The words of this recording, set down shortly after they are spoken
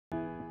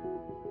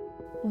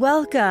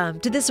Welcome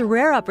to this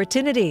rare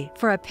opportunity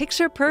for a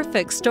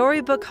picture-perfect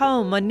storybook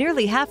home on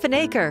nearly half an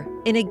acre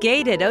in a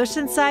gated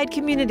oceanside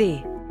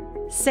community.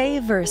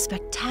 Savor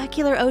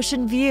spectacular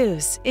ocean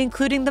views,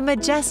 including the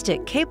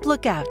majestic Cape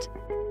Lookout.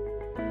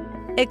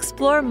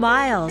 Explore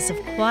miles of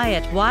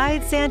quiet,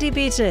 wide sandy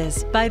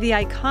beaches by the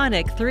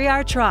iconic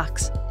 3-Arch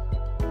Rocks.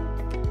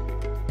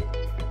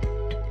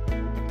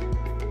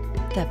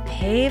 The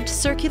paved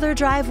circular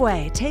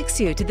driveway takes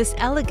you to this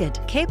elegant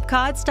Cape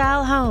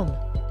Cod-style home.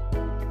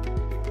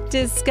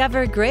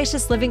 Discover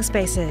gracious living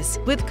spaces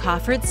with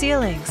coffered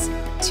ceilings,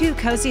 2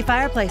 cozy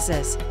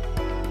fireplaces,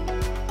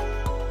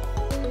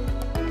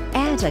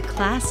 and a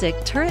classic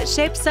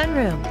turret-shaped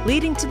sunroom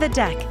leading to the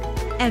deck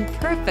and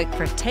perfect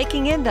for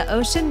taking in the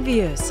ocean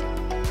views.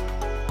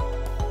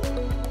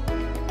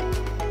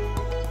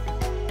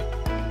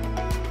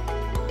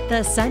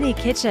 The sunny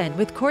kitchen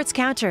with quartz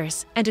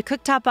counters and a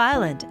cooktop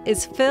island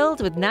is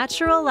filled with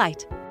natural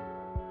light.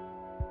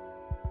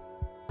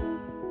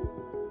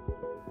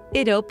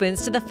 It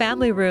opens to the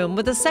family room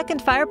with a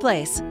second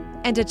fireplace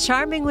and a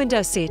charming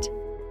window seat.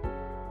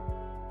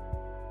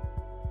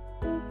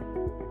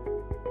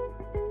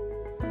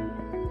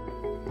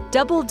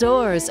 Double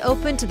doors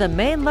open to the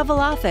main level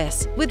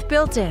office with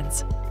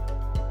built-ins.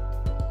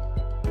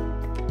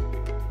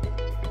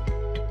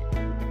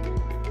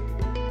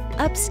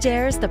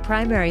 Upstairs, the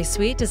primary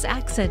suite is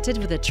accented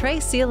with a tray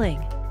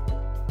ceiling.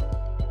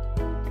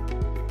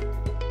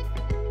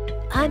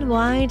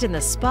 Unwind in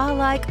the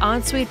spa-like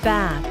ensuite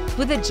bath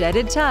with a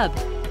jetted tub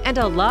and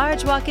a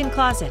large walk-in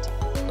closet.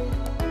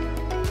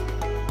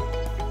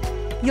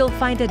 You'll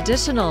find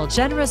additional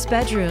generous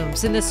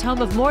bedrooms in this home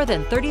of more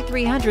than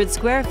 3,300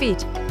 square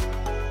feet,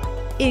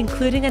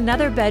 including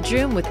another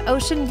bedroom with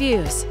ocean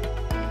views.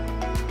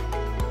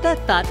 The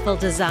thoughtful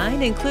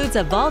design includes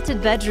a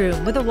vaulted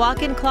bedroom with a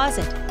walk-in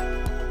closet.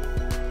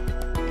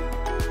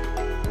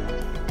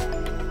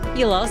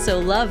 You'll also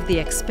love the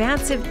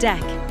expansive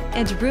deck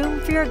and room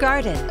for your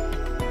garden.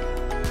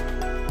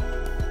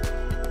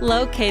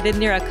 Located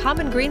near a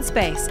common green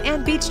space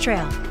and beach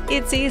trail,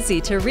 it's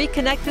easy to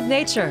reconnect with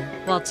nature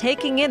while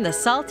taking in the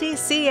salty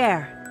sea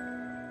air.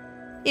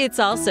 It's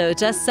also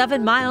just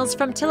 7 miles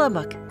from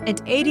Tillamook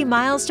and 80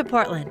 miles to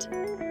Portland.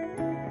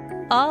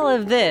 All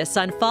of this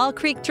on Fall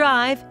Creek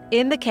Drive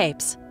in the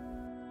Capes.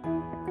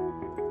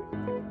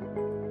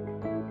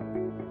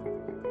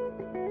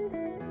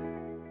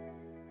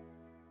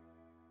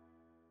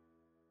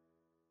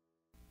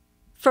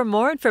 For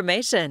more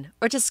information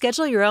or to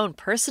schedule your own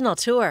personal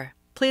tour,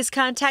 please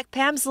contact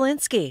Pam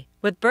Zielinski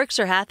with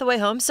Berkshire Hathaway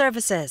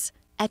HomeServices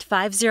at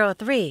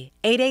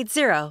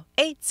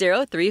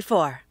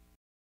 503-880-8034.